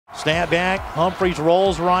Snap back, Humphreys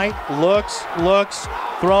rolls right, looks,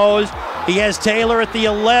 throws. He has Taylor at the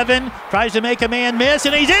 11, tries to make a man miss,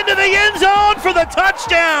 and he's into the end zone for the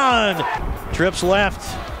touchdown! Trips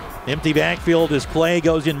left, empty backfield as Clay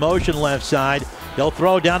goes in motion left side. They'll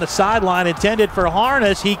throw down the sideline intended for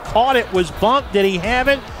Harness. He caught it, was bumped. Did he have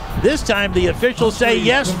it? This time the officials say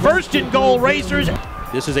yes, first and goal Racers.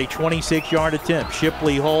 This is a 26-yard attempt.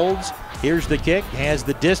 Shipley holds. Here's the kick, has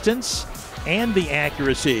the distance and the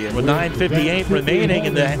accuracy. And with 9:58 remaining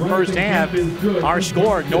in the first half, our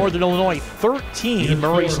score, Northern Illinois 13,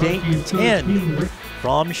 Murray State 10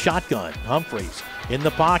 from shotgun. Humphreys in the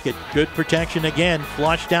pocket, good protection again,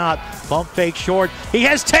 flushed out, pump fake short. He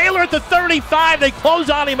has Taylor at the 35. They close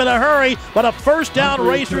on him in a hurry, but a first down.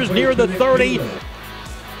 Racers near the 30.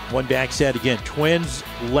 One back set again, Twins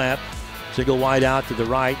left, single wide out to the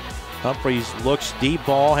right. Humphreys looks deep,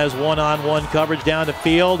 ball has one-on-one coverage down the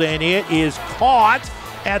field, and it is caught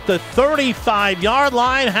at the 35-yard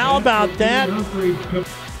line. How about that?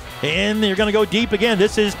 And they're going to go deep again.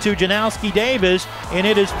 This is to Janowski Davis, and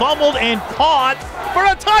it is fumbled and caught for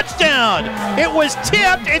a touchdown. It was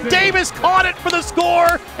tipped, and Davis caught it for the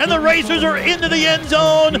score, and the Racers are into the end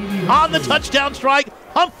zone on the touchdown strike.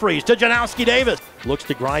 Humphreys to Janowski Davis. Looks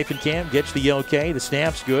to Greifenkamp, gets the okay. The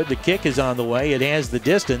snap's good. The kick is on the way. It has the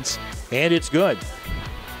distance, and it's good.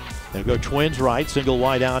 They'll go Twins right, single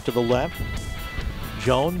wide out to the left.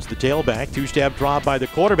 Jones, the tailback, two-step drop by the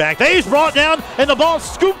quarterback. He's brought down, and the ball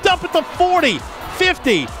scooped up at the 40,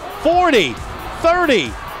 50, 40,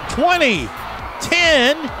 30, 20,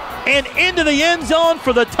 10, and into the end zone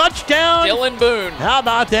for the touchdown. Dylan Boone. How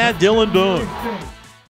about that, Dylan Boone?